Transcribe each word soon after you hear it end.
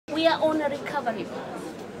we are on a recovery path.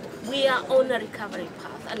 We are on a recovery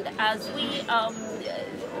path, and as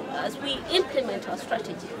we implement our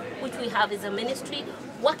strategy, which we have as a ministry,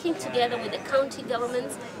 working together with the county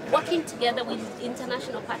governments, working together with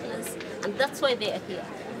international partners, and that's why they are here.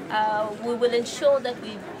 We will ensure that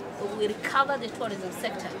we recover the tourism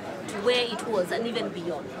sector to where it was and even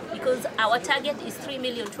beyond, because our target is 3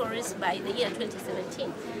 million tourists by the year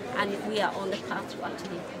 2017, and we are on the path to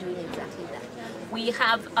actually doing exactly that. We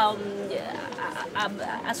have a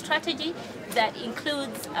strategy that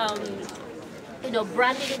includes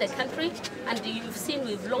branding the country, and you've seen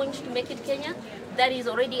we've launched Make It Kenya. That is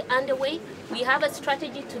already underway. We have a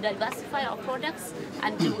strategy to diversify our products,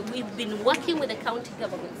 and we've been working with the county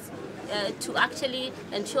governments to actually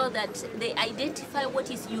ensure that they identify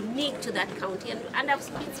what is unique to that county. And I've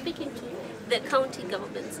been speaking to the county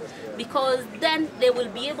governments, because then they will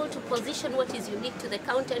be able to position what is unique to the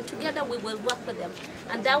county, and together we will work with them,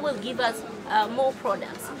 and that will give us more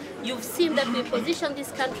products. You've seen that we position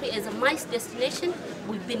this country as a MICE destination.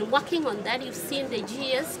 We've been working on that. You've seen the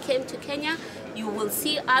GS came to Kenya. You will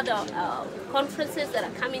see other conferences that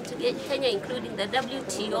are coming to Kenya, including the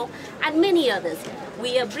WTO and many others.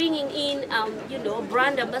 We are bringing in,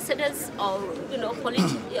 brand ambassadors, or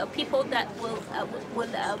people that will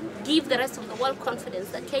give the rest of the world confidence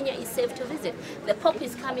that Kenya is safe to visit. The Pope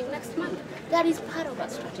is coming next month. That is part of our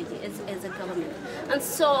strategy as a government, and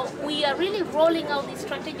so we are really rolling out this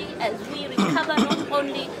strategy as we recover not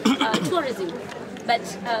only tourism, but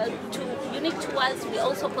unique to us, we're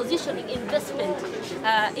also positioning investment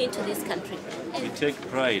into this country. We take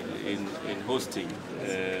pride in hosting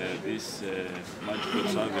this Magical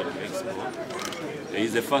Kenya Expo.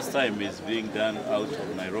 It's the first time it's being done out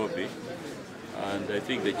of Nairobi, and I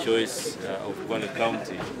think the choice of Kwale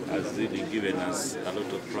County has really given us a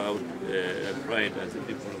lot of pride as the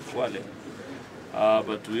people of Kwale.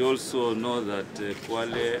 But we also know that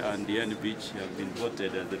Kwale and Diani Beach have been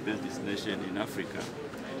voted as the best destination in Africa.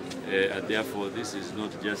 And therefore, this is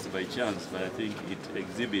not just by chance, but I think it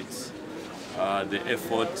exhibits the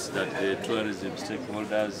efforts that the tourism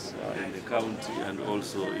stakeholders in the county and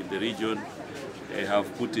also in the region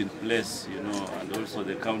have put in place, and also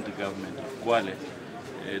the county government of Kwale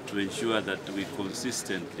to ensure that we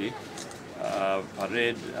consistently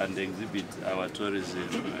parade and exhibit our tourism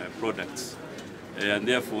products. And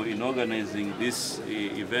therefore, in organizing this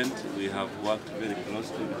event, we have worked very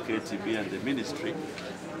closely with KTB and the ministry,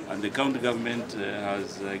 and the county government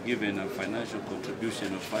has given a financial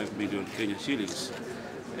contribution of 5 million Kenya shillings.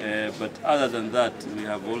 But other than that, we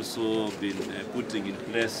have also been putting in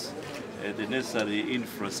place the necessary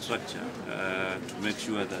infrastructure to make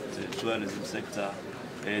sure that the tourism sector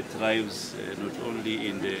thrives not only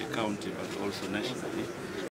in the county but also nationally.